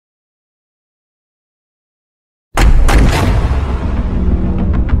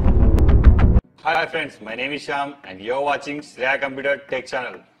Hi friends, my name is Shyam and you are watching Shreya Computer Tech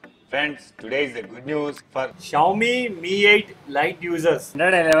Channel. Friends, today is the good news for XIAOMI Mi 8 Lite users.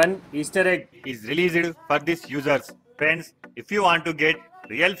 111 Easter egg is released for these users. Friends, if you want to get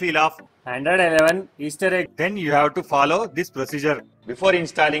real feel of 111 Easter egg, then you have to follow this procedure. Before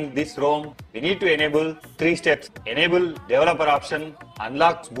installing this ROM, we need to enable 3 steps. Enable developer option,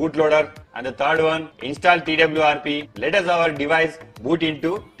 unlock bootloader, and the third one, install TWRP. Let us our device boot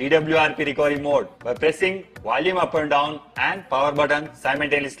into TWRP recovery mode by pressing volume up and down and power button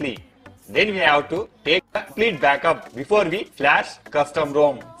simultaneously. Then we have to take a complete backup before we flash custom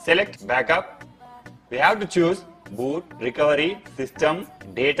ROM. Select backup. We have to choose boot, recovery, system,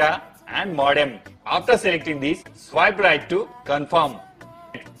 data and modem. After selecting these, swipe right to confirm.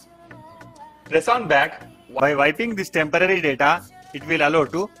 Press on back. By wiping this temporary data, it will allow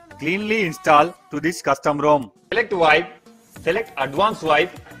to cleanly install to this custom ROM. Select wipe, select advanced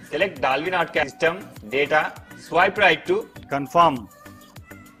wipe, select Dolby Notcast system, data, swipe right to confirm.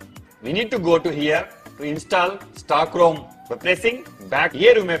 We need to go to here to install stock ROM. By pressing back,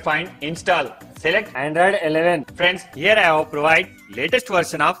 here you may find install. Select Android 11. Friends, here I have provide latest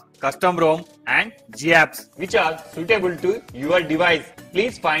version of custom ROM and GApps which are suitable to your device.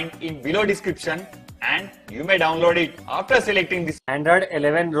 Please find in below description and you may download it. After selecting this Android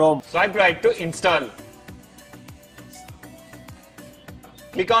 11 ROM, swipe right to install.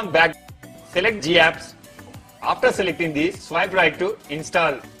 Click on back. Select GApps. After selecting these, swipe right to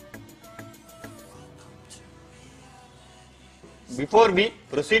install. Before we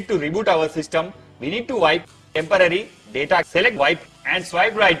proceed to reboot our system, we need to wipe temporary data. Select wipe and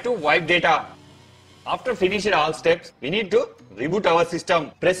swipe right to wipe data. After finishing all steps, we need to reboot our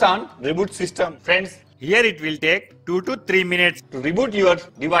system. Press on reboot system. Friends, here it will take 2 to 3 minutes to reboot your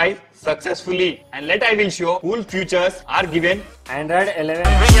device successfully. And I will show cool features are given. Android 11.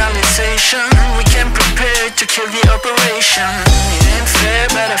 Realization, we can prepare to kill the operation. It ain't fair,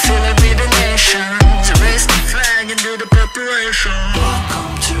 but I feel like we're the nation. To raise the flag and do the preparation.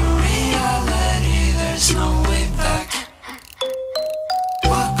 Welcome to reality, there's no way back.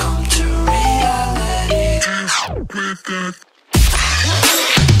 Welcome to reality, there's no way back.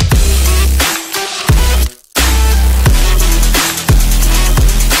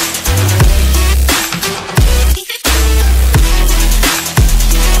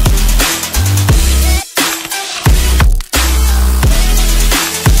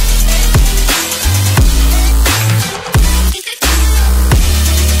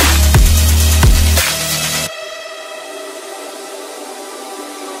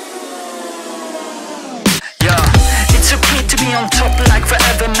 On top like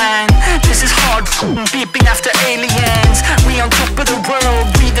forever, man. This is hard beeping after aliens. We on top of the world,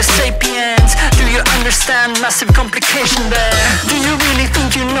 we the sapiens. Do you understand massive complication there? Do you really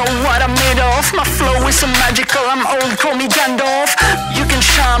think you know what I'm made of? My flow is so magical, I'm old, call me Gandalf. You can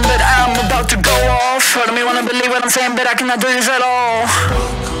shine, but I'm about to go off. Heard me wanna believe what I'm saying, but I cannot do this at all.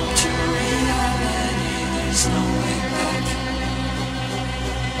 Welcome to reality, there's no way back.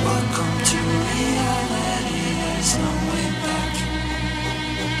 Welcome to reality, there's no way back.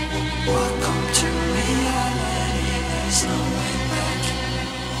 Welcome to reality, there's no way back.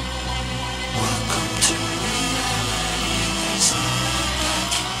 Welcome to reality, there's no way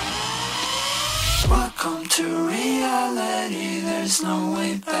back. Welcome to reality, there's no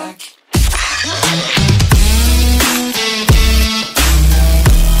way back.